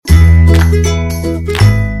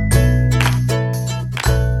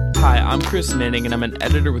Hi, I'm Chris Manning, and I'm an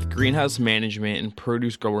editor with Greenhouse Management and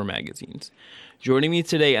Produce Grower magazines. Joining me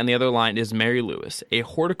today on the other line is Mary Lewis, a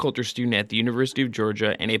horticulture student at the University of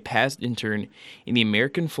Georgia and a past intern in the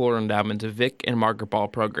American Flora Endowment's Vic and Margaret Ball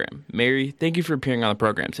program. Mary, thank you for appearing on the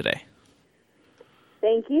program today.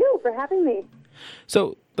 Thank you for having me.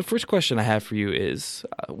 So, the first question I have for you is,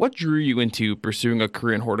 what drew you into pursuing a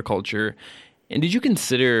career in horticulture, and did you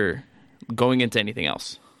consider going into anything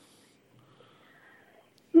else?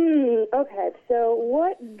 Okay, so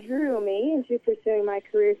what drew me into pursuing my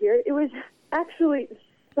career here? It was actually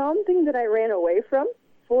something that I ran away from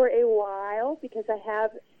for a while because I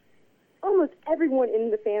have almost everyone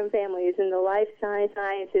in the family is in the life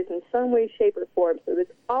sciences in some way, shape, or form. So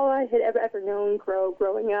that's all I had ever known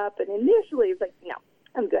growing up. And initially, it was like, no,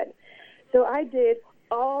 I'm good. So I did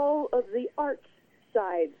all of the arts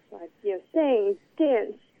sides, like sang,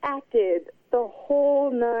 danced, acted, the whole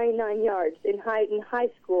nine yards in high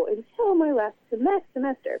school until my last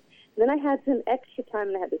semester. And then I had some extra time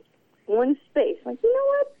and I had this one space. Like, you know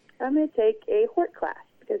what? I'm going to take a hort class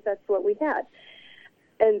because that's what we had.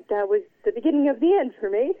 And that was the beginning of the end for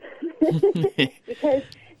me because I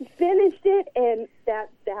finished it and that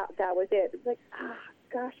was it. It was like,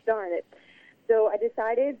 gosh darn it. So I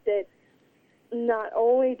decided that not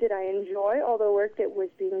only did I enjoy all the work that was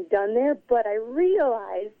being done there, but I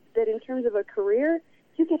realized that in terms of a career,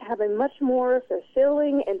 you could have a much more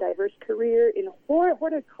fulfilling and diverse career in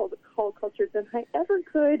horticulture than I ever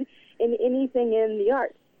could in anything in the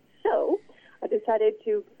arts. So I decided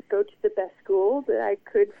to go to the best school that I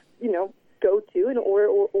could, go to in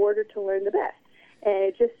order to learn the best. And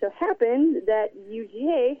it just so happened that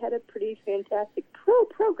UGA had a pretty fantastic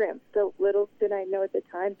program. So little did I know at the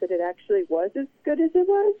time that it actually was as good as it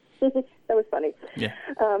was. That was funny. Yeah.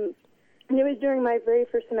 And it was during my very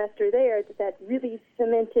first semester there that really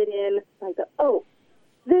cemented in, like,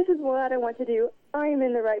 this is what I want to do. I am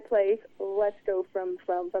in the right place. Let's go from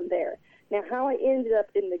there. Now, how I ended up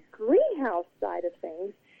in the greenhouse side of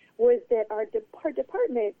things was that our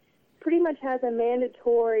department pretty much has a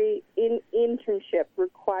mandatory internship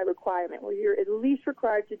requirement where you're at least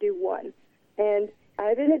required to do one. And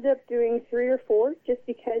I've ended up doing 3 or 4 just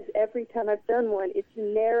because every time I've done one, it's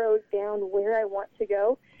narrowed down where I want to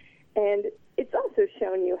go. And it's also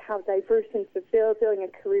shown you how diverse and fulfilling a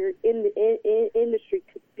career in the industry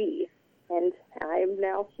could be. And I'm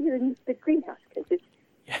now here in the greenhouse because it's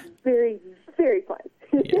very, very fun.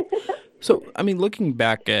 Yeah. So, looking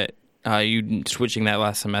back at you switching that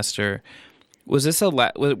last semester, was this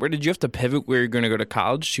where did you have to pivot where you're going to go to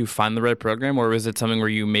college to find the right program, or was it something where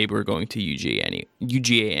you maybe were going to UGA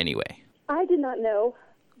anyway? I did not know.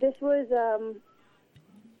 This was,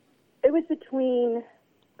 it was between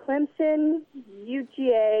Clemson,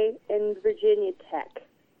 UGA, and Virginia Tech.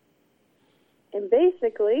 And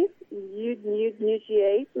basically,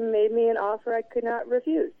 UGA made me an offer I could not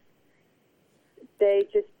refuse. They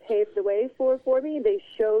just paved the way for me. They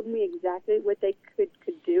showed me exactly what they could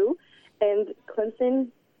do. And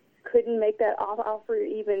Clemson couldn't make that offer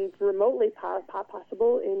even remotely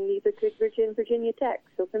possible, and neither could Virginia Tech.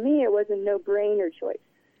 So for me, it was a no-brainer choice.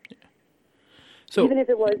 So, even if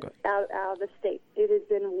it was out of the state, it has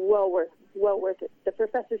been well worth it. The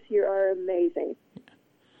professors here are amazing.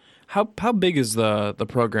 How big is the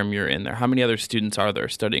program you're in there? How many other students are there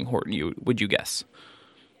studying hort? Would you guess?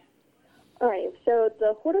 All right. So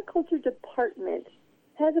the horticulture department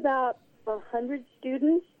has about 100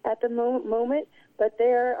 students at the moment, but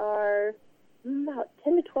there are about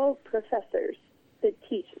 10 to 12 professors that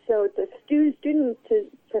teach. So the student to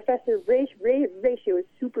professor ratio is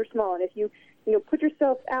super small, and if you put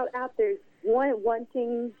yourself out there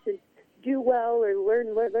wanting to do well or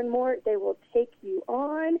learn more, they will take you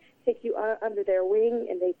under their wing,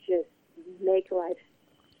 and they just make life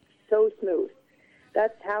so smooth.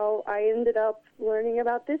 That's how I ended up learning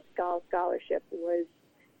about this scholarship, was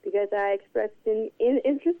because I expressed an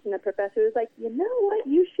interest, and the professor was like, you know what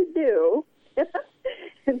you should do,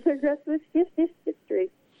 and the rest was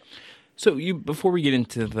history. So before we get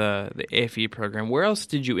into the AFE program, where else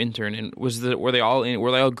did you intern? And were they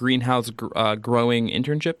all greenhouse growing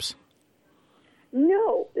internships?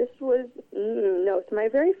 No, no. So my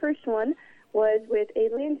very first one was with a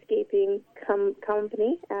landscaping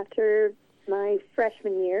company after my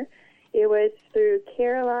freshman year. It was through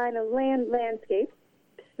Carolina Landscape.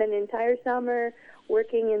 Spent an entire summer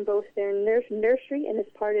working in both their nursery and as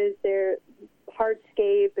part of their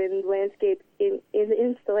hardscape and landscape in the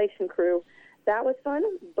installation crew. That was fun,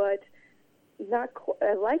 but not.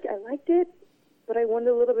 I liked it, but I wanted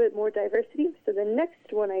a little bit more diversity. So the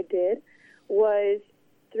next one I did was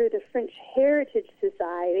through the French Heritage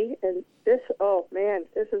Society, and this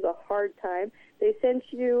is a hard time. They sent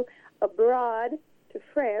you abroad to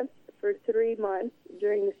France for 3 months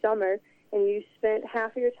during the summer, and you spent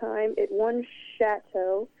half of your time at one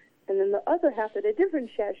chateau, and then the other half at a different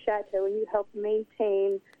chateau, and you helped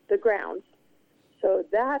maintain the grounds. So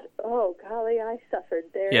that, oh golly, I suffered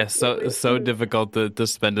there. Yes, so difficult to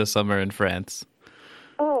spend a summer in France.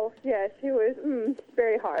 Oh, yes, it was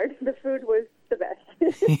very hard. The food was the best.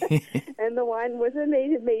 And the wine was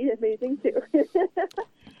amazing too.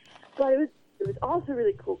 But it was also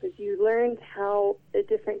really cool because you learned how a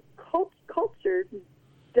different culture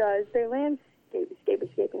does their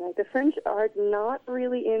landscaping. Like the French are not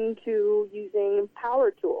really into using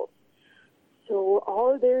power tools. So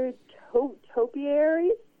all of their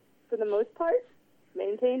topiaries, for the most part,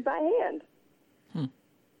 maintained by hand.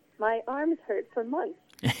 My arms hurt for months.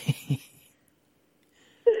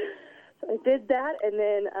 So I did that, and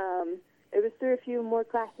then it was through a few more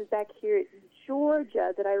classes back here at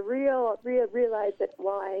Georgia that I realized that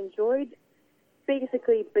while I enjoyed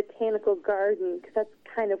basically botanical garden, because that's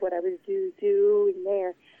kind of what I was doing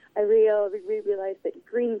there, I realized that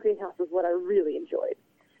greenhouse was what I really enjoyed.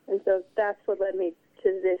 And so that's what led me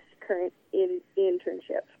to this current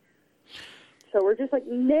internship. So we're just like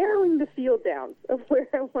narrowing the field down of where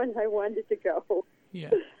I wanted to go.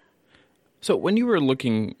 Yeah. So when you were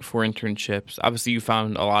looking for internships, obviously you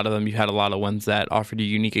found a lot of them. You had a lot of ones that offered you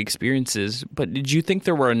unique experiences. But did you think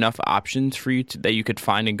there were enough options for you that you could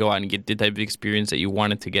find and go out and get the type of experience that you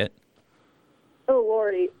wanted to get? Oh,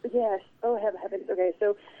 Lordy, yes. Oh, heavens. Okay,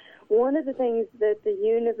 so one of the things that the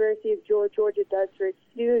University of Georgia does for its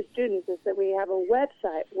students is that we have a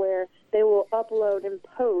website where they will upload and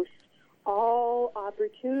post all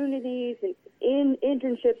opportunities and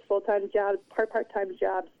internships, full-time jobs, part-time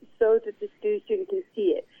jobs, so that the student can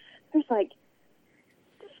see it. There's like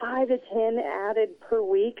 5 to 10 added per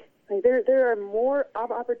week. Like there are more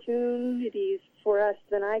opportunities for us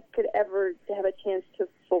than I could ever have a chance to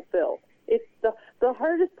fulfill. It's the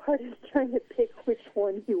hardest part is trying to pick which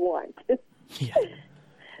one you want. Yeah.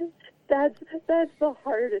 That's the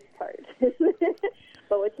hardest part.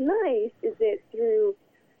 But what's nice is that through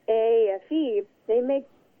AFE, they make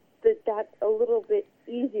that a little bit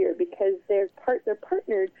easier because they're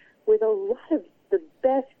partnered with a lot of the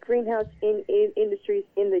best greenhouse industries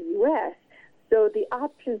in the U.S. So the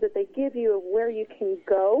options that they give you of where you can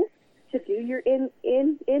go to do your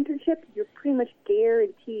internship, you're pretty much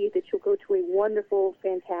guaranteed that you'll go to a wonderful,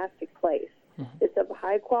 fantastic place. Mm-hmm. It's of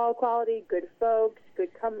high quality, good folks, good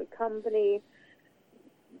company.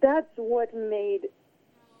 That's what made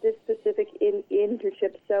this specific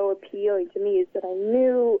internship so appealing to me, is that I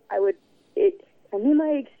knew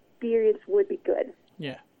my experience would be good.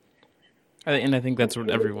 Yeah. And I think that's what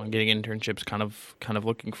everyone getting internships kind of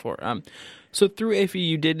looking for. So through AFE,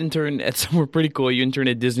 you did intern at somewhere pretty cool. You interned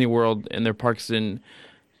at Disney World in their Parks and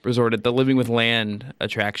Resort at the Living with Land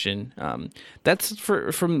attraction. That's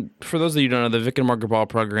for those of you who don't know, the Vic and Margaret Ball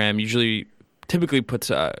program typically puts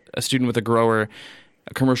a student with a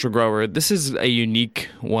commercial grower. This is a unique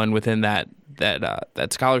one within that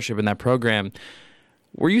scholarship in that program.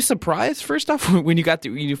 Were you surprised first off when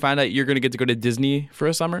you found out you're going to get to go to Disney for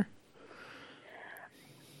a summer?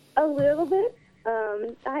 A little bit.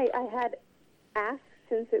 I had asked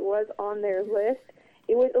since it was on their list.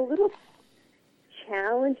 It was a little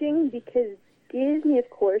challenging because Disney, of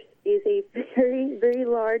course, is a very, very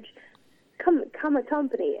large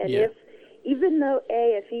company. And even though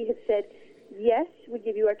AFE had said, yes, we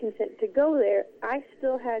give you our consent to go there, I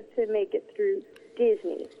still had to make it through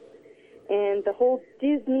Disney. And the whole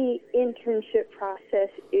Disney internship process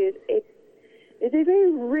is a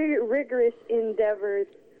very rigorous endeavor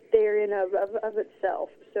therein of itself.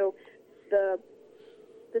 So the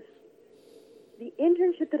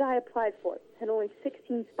internship that I applied for had only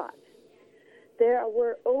 16 spots. There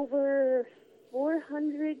were over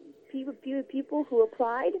 400 people who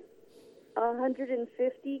applied.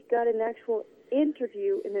 150 got an actual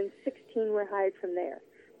interview, and then 16 were hired from there.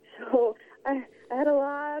 So I had a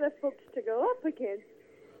lot of folks to go up against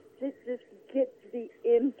to just get the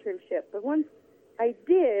internship. But once I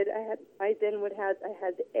did, I had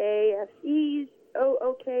the AFEs,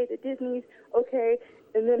 okay, the Disneys, okay,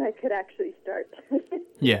 and then I could actually start.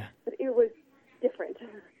 Yeah. But it was different.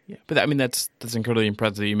 Yeah, but I mean that's incredibly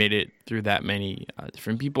impressive that you made it through that many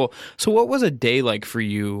different people. So what was a day like for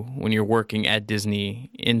you when you're working at Disney?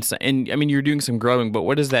 And I mean you're doing some growing, but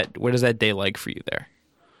what is that day like for you there?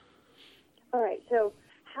 All right, so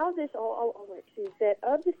how this all works is that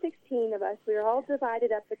of the 16 of us, we are all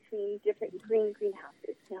divided up between different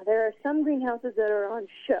greenhouses. Now there are some greenhouses that are on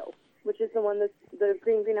show. which is the one that the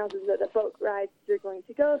greenhouses that the boat rides are going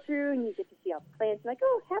to go through, and you get to see all the plants, and like,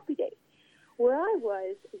 oh, happy day. Where I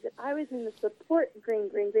was is that I was in the support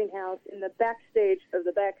greenhouse in the backstage of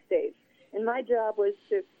the backstage. And my job was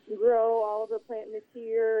to grow all of the plant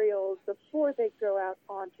materials before they go out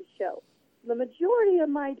onto show. The majority of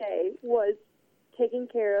my day was taking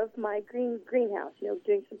care of my greenhouse,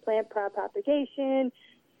 doing some plant propagation,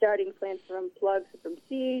 starting plants from plugs, from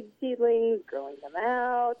seedlings, growing them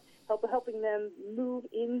out, helping them move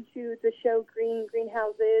into the show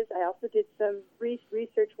greenhouses. I also did some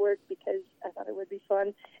research work because I thought it would be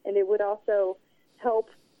fun, and it would also help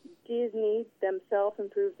Disney themselves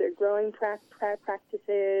improve their growing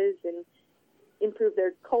practices and improve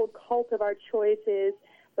their cultivar choices.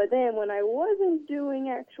 But then when I wasn't doing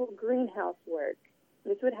actual greenhouse work,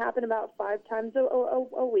 this would happen about 5 times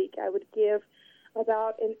a week, I would give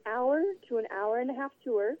about an hour to an hour and a half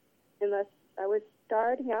tour, unless I was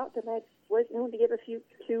starting out, then I was known to give a few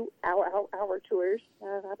 2-hour tours.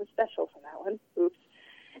 I was special for that one. Oops.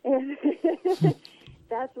 And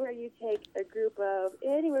that's where you take a group of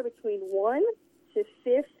anywhere between 1 to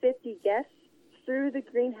 50 guests through the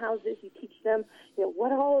greenhouses. You teach them,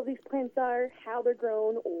 what all of these plants are, how they're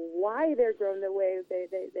grown, why they're grown the way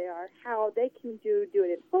they are, how they can do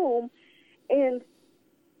it at home. And,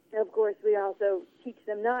 of course, we also teach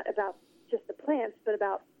them not about just the plants, but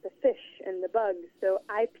about the fish and the bugs. So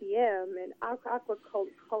IPM and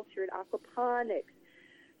aquaculture and aquaponics.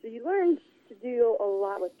 So you learn to deal a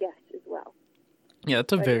lot with guests as well. Yeah,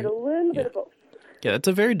 that's a bit of both. Yeah, that's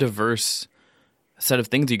a very diverse set of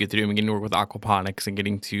things you get to do. I mean, getting to work with aquaponics and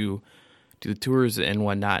getting to do the tours and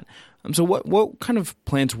whatnot. So what kind of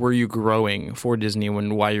plants were you growing for Disney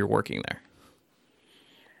while you're working there?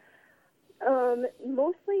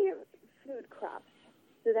 Mostly food crops.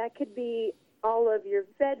 So that could be all of your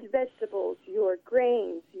vegetables, your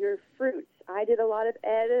grains, your fruits. I did a lot of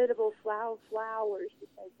edible flowers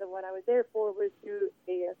because what I was there for was do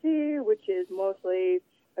AFE, which is mostly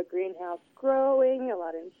a greenhouse growing, a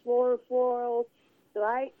lot in florals. So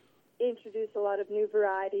I introduced a lot of new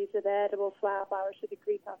varieties of edible flowers to the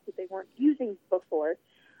greenhouse that they weren't using before.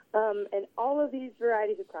 And all of these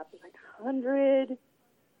varieties of crops, there's like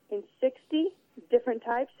 160 different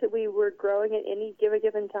types that we were growing at any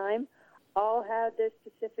given time, all had their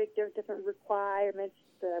specific different requirements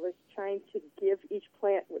that I was trying to give each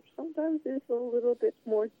plant, which sometimes is a little bit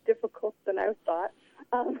more difficult than I thought.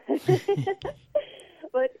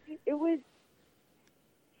 But it was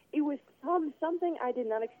something I did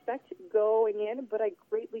not expect going in, but I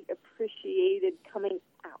greatly appreciated coming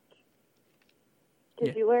out.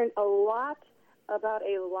 Because you learn a lot about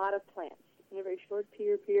a lot of plants in a very short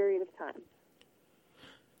period of time.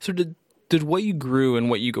 So did what you grew and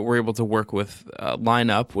what you were able to work with line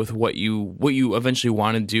up with what you eventually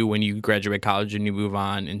want to do when you graduate college and you move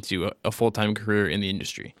on into a full-time career in the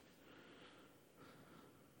industry?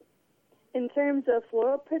 In terms of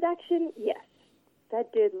floral production, yes,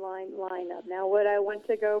 that did line up. Now, would I want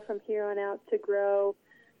to go from here on out to grow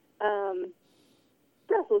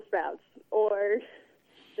Brussels sprouts or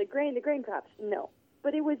the grain crops? No.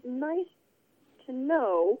 But it was nice to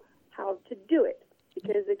know how to do it.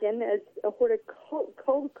 Because, again, as a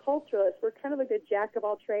horticulturalist, we're kind of like a jack of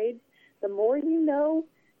all trades. The more you know,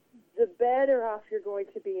 the better off you're going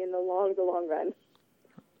to be in the long run.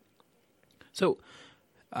 So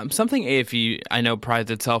something AFE I know prides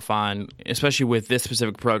itself on, especially with this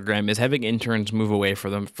specific program, is having interns move away for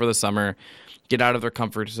the summer, get out of their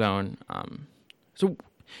comfort zone. So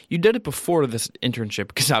you did it before this internship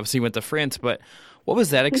because obviously you went to France, but what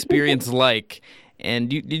was that experience like? And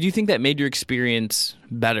did you think that made your experience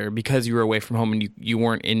better because you were away from home and you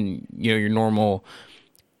weren't in your normal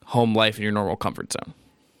home life and your normal comfort zone?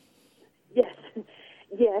 Yes,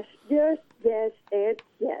 and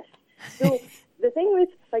yes. So the thing with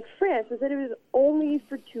France is that it was only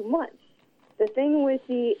for 2 months. The thing with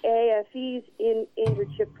the AFE's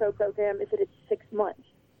internship program is that it's 6 months.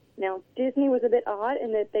 Now Disney was a bit odd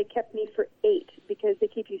in that they kept me for 8 because they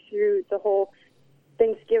keep you through the whole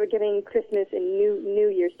Thanksgiving, Christmas, and New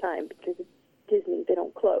Year's time because it's Disney, they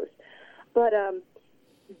don't close. But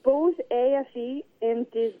both AFE and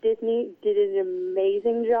Disney did an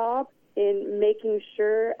amazing job in making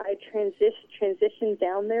sure I transitioned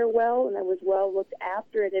down there well, and I was well looked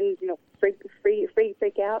after. I didn't, freak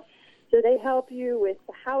out. So they help you with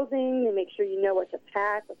the housing and make sure you know what to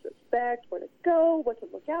pack, what to expect, where to go, what to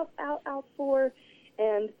look out for,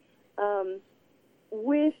 and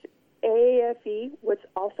with AFE, what's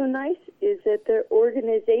also nice is that their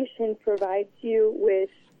organization provides you with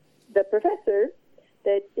the professor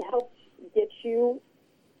that helps get you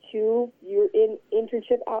to your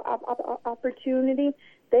internship opportunity,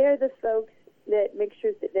 they are the folks that make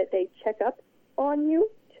sure that they check up on you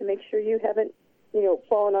to make sure you haven't,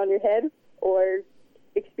 fallen on your head or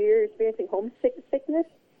experiencing homesickness.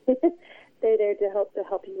 They're there to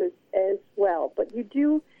help you as well. But you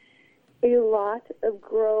do a lot of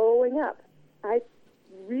growing up. I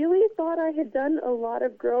really thought I had done a lot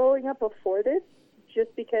of growing up before this,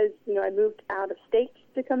 just because, I moved out of state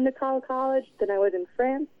to come to college, then I was in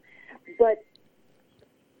France. But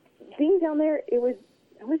being down there, I was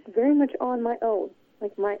very much on my own,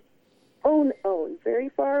 like my own, very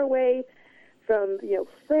far away from,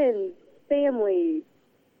 friends, family,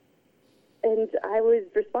 and I was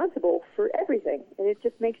responsible for everything. And it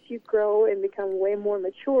just makes you grow and become way more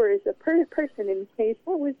mature as a person in ways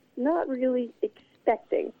I was not really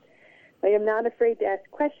expecting. I am not afraid to ask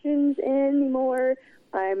questions anymore.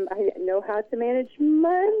 I know how to manage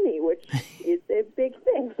money, which is a big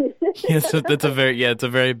thing. Yes, it's a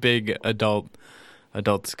very big adult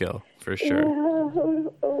skill for sure.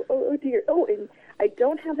 Oh dear. Oh, and I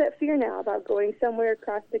don't have that fear now about going somewhere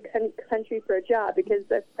across the country for a job because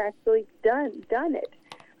I've practically done it.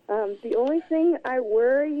 The only thing I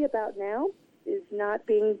worry about now is not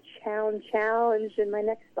being challenged in my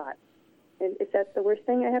next spot. And if that's the worst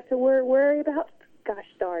thing I have to worry about, gosh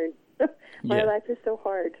darn, my life is so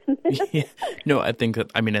hard. Yeah. No, I think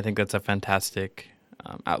that's a fantastic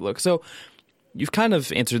outlook. So you've kind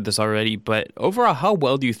of answered this already, but overall, how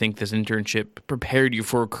well do you think this internship prepared you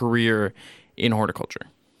for a career in horticulture?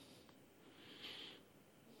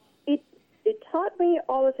 It taught me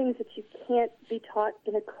all the things that you can't be taught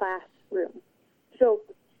in a classroom. So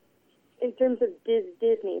in terms of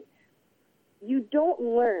Disney, you don't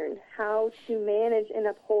learn how to manage and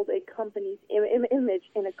uphold a company's image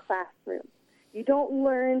in a classroom. You don't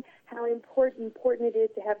learn how important it is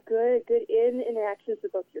to have good interactions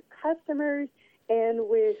with both your customers and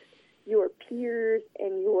with your peers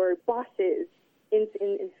and your bosses in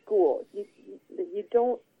school. You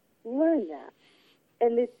don't learn that.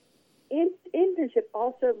 And this internship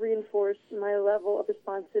also reinforced my level of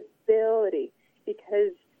responsibility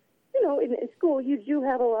because, in school you do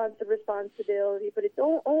have a lot of responsibility, but it's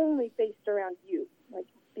only based around you. Like,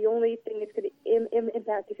 the only thing that's going to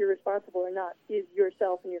impact if you're responsible or not is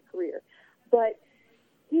yourself and your career. But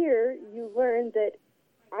here you learn that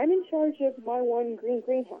I'm in charge of my one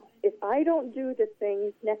greenhouse. If I don't do the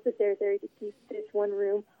things necessary to keep this one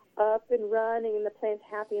room up and running and the plants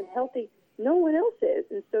happy and healthy, no one else is.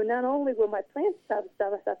 And so not only will my plants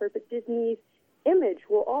suffer, but Disney's image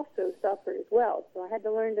will also suffer as well. So I had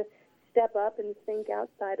to learn to step up and think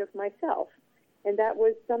outside of myself. And that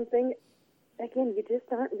was something, again, you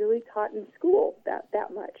just aren't really taught in school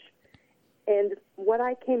that much. And what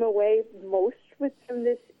I came away most with from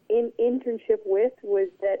this internship with was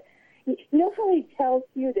that, how he tells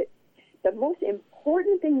you that the most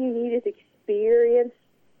important thing you need is experience?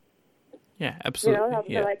 Yeah,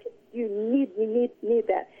 absolutely. Like you need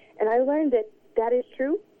that. And I learned that is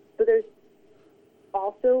true, but there's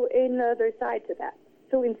also another side to that.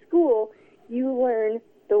 So in school, you learn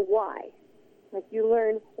the why. Like, you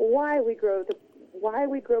learn why we grow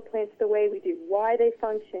plants the way we do, why they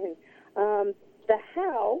function. The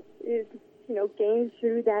how is, gained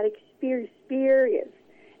through that experience,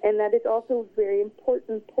 and that is also very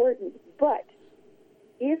important. But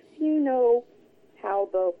if you know how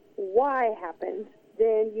the why happens,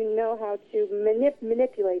 then you know how to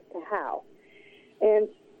manipulate the how. And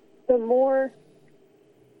the more,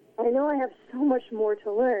 I know I have so much more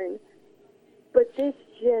to learn, but this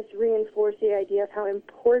just reinforced the idea of how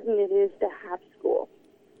important it is to have school.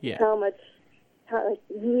 Yeah. How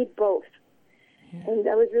you need both. Yeah. And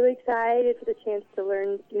I was really excited for the chance to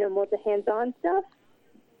learn, more of the hands-on stuff,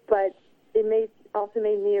 but it also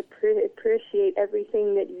made me appreciate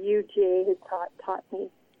everything that UGA has taught me,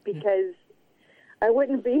 because I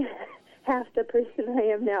wouldn't be half the person I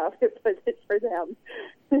am now if it wasn't for them.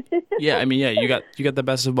 You got the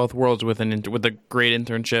best of both worlds with the great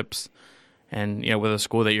internships, and with a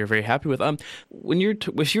school that you're very happy with. When you're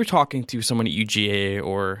talking to someone at UGA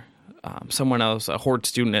or someone else, a hort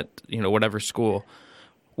student at whatever school,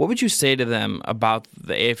 what would you say to them about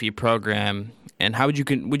the AFE program, and how would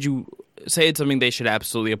you say it's something they should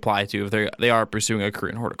absolutely apply to if they are pursuing a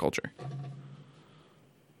career in horticulture?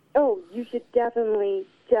 Oh, you should definitely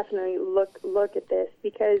look at this,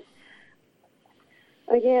 because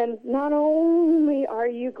again, not only are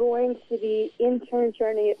you going to be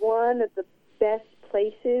interning at one of the best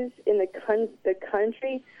places in the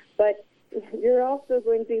country, but you're also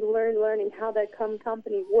going to be learning how that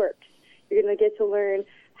company works. You're going to get to learn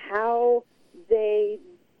how they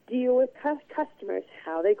deal with customers,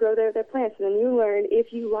 how they grow their plants, and then you learn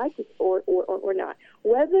if you like it or not.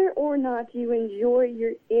 Whether or not you enjoy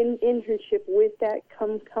your internship with that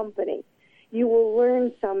company, you will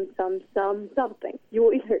learn something. You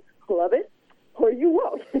will either love it or you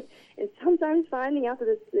won't. And sometimes finding out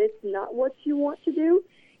that it's not what you want to do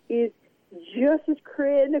is just as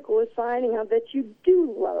critical as finding out that you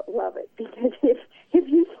do love it. Because if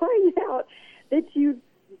you find out that you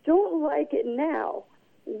don't like it now,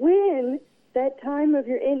 when that time of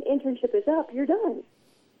your internship is up, you're done.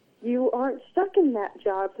 You aren't stuck in that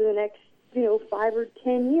job for the next 5 or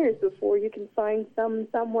 10 years before you can find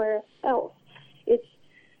somewhere else.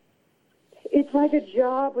 It's like a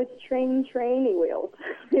job with training wheels.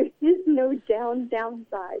 There's just no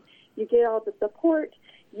downside. You get all the support.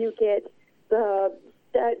 You get the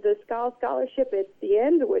scholarship at the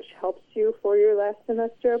end, which helps you for your last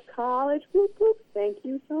semester of college. Whoop, whoop. Thank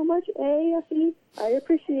you so much, AFE. I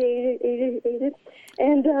appreciate it.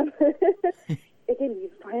 And again,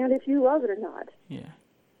 you find out if you love it or not. Yeah.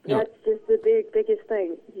 That's just the biggest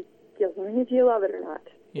thing. You learn if you love it or not.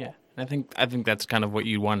 Yeah. I think that's kind of what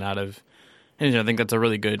you want out of. And I think that's a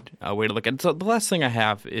really good way to look at it. So the last thing I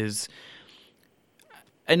have is,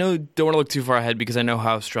 I know don't want to look too far ahead because I know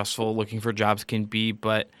how stressful looking for jobs can be.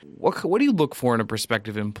 But what do you look for in a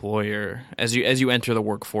prospective employer as you enter the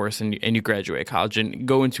workforce and you graduate college and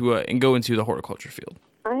go into the horticulture field?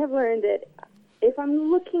 I have learned that if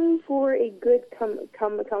I'm looking for a good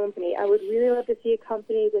company, I would really love to see a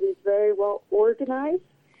company that is very well organized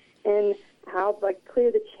and how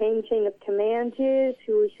clear the chain of command is,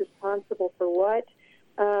 who is responsible for what.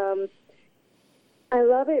 I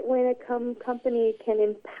love it when a company can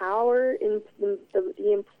empower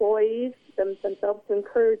the employees themselves, to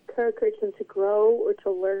encourage them to grow or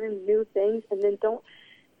to learn new things, and then don't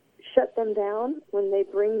shut them down when they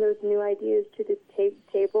bring those new ideas to the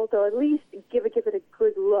table. So at least give it a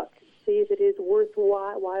good look, see if it is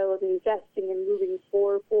worthwhile of investing and moving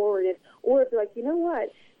forward. Or if they're like, you know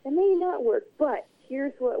what, that may not work, but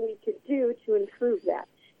here's what we could do to improve that.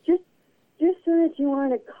 Just so that you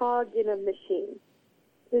aren't a cog in a machine.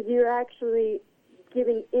 Because you're actually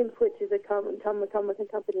giving input to the company,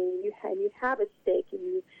 you have a stake, and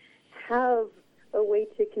you have a way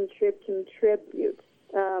to contribute.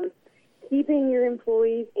 Keeping your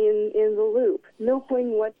employees in the loop,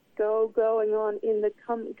 knowing what's going on in the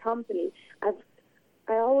company. I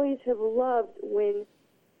always have loved when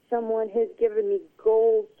someone has given me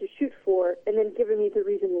goals to shoot for and then given me the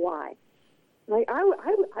reason why. Like I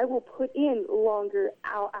will put in longer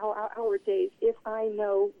hour days if I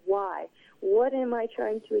know why. What am I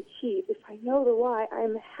trying to achieve? If I know the why,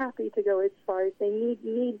 I'm happy to go as far as they need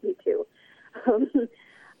me to.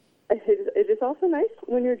 It is also nice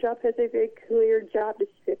when your job has a very clear job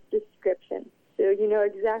description, so you know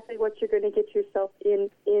exactly what you're going to get yourself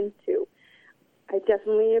into. I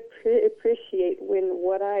definitely appreciate when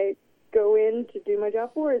what I go in to do my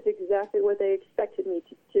job for is exactly what they expected me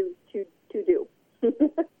to do.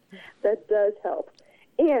 That does help.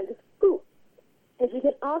 And if you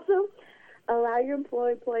can also allow your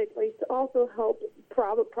employees to also help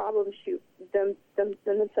problem shoot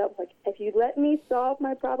themselves. Like, if you let me solve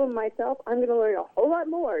my problem myself, I'm going to learn a whole lot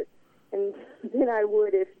more than I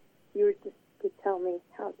would if you were just to tell me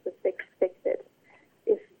how to fix it.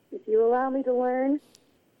 If you allow me to learn,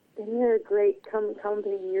 then you're a great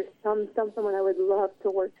company. You're someone I would love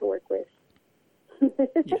to work with.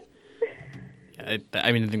 Yeah.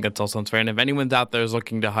 I mean, I think that's all sounds fair. And if anyone's out there is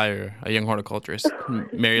looking to hire a young horticulturist,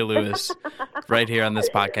 Mary Lewis, right here on this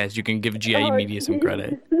podcast, you can give GIE Media some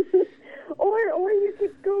credit. Or you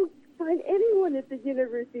could go find anyone at the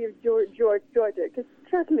University of Georgia, because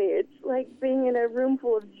trust me, it's like being in a room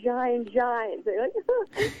full of giants. They're like, oh,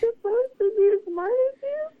 I'm supposed to be as smart as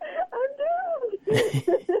you? I'm doomed.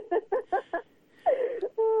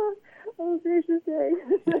 Oh, gracious day.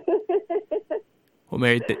 Well,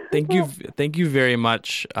 Mary, thank you very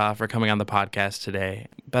much for coming on the podcast today.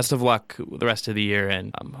 Best of luck the rest of the year,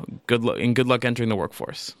 and good luck entering the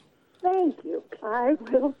workforce. Thank you. I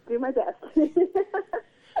will do my best.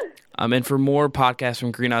 And for more podcasts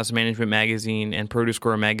from Greenhouse Management Magazine and Produce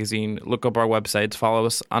Grower Magazine, look up our websites. Follow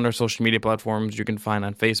us on our social media platforms you can find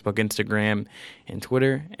on Facebook, Instagram, and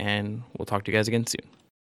Twitter. And we'll talk to you guys again soon.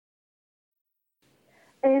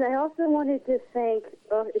 And I also wanted to thank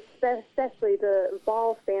especially the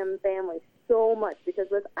Ball family so much, because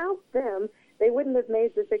without them, they wouldn't have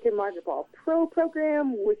made the Vic and Margaret Ball Pro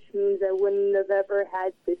program, which means I wouldn't have ever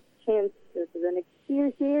had this chance. This is an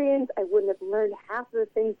experience. I wouldn't have learned half of the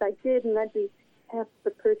things I did, and I'd be half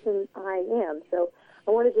the person I am. So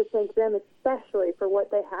I wanted to thank them especially for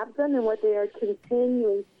what they have done and what they are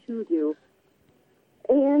continuing to do.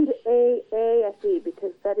 And AFE,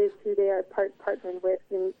 because that is who they are partnered with.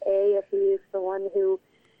 And AFE is the one who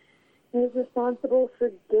is responsible for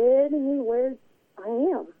getting me where I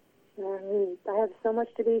am. I have so much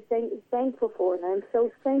to be thankful for, and I'm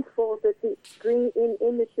so thankful that the green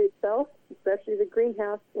industry itself, especially the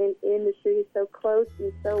greenhouse industry, is so close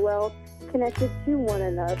and so well connected to one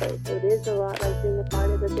another. So it is a lot like being a part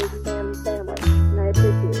of a big family, and I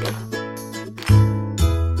appreciate it.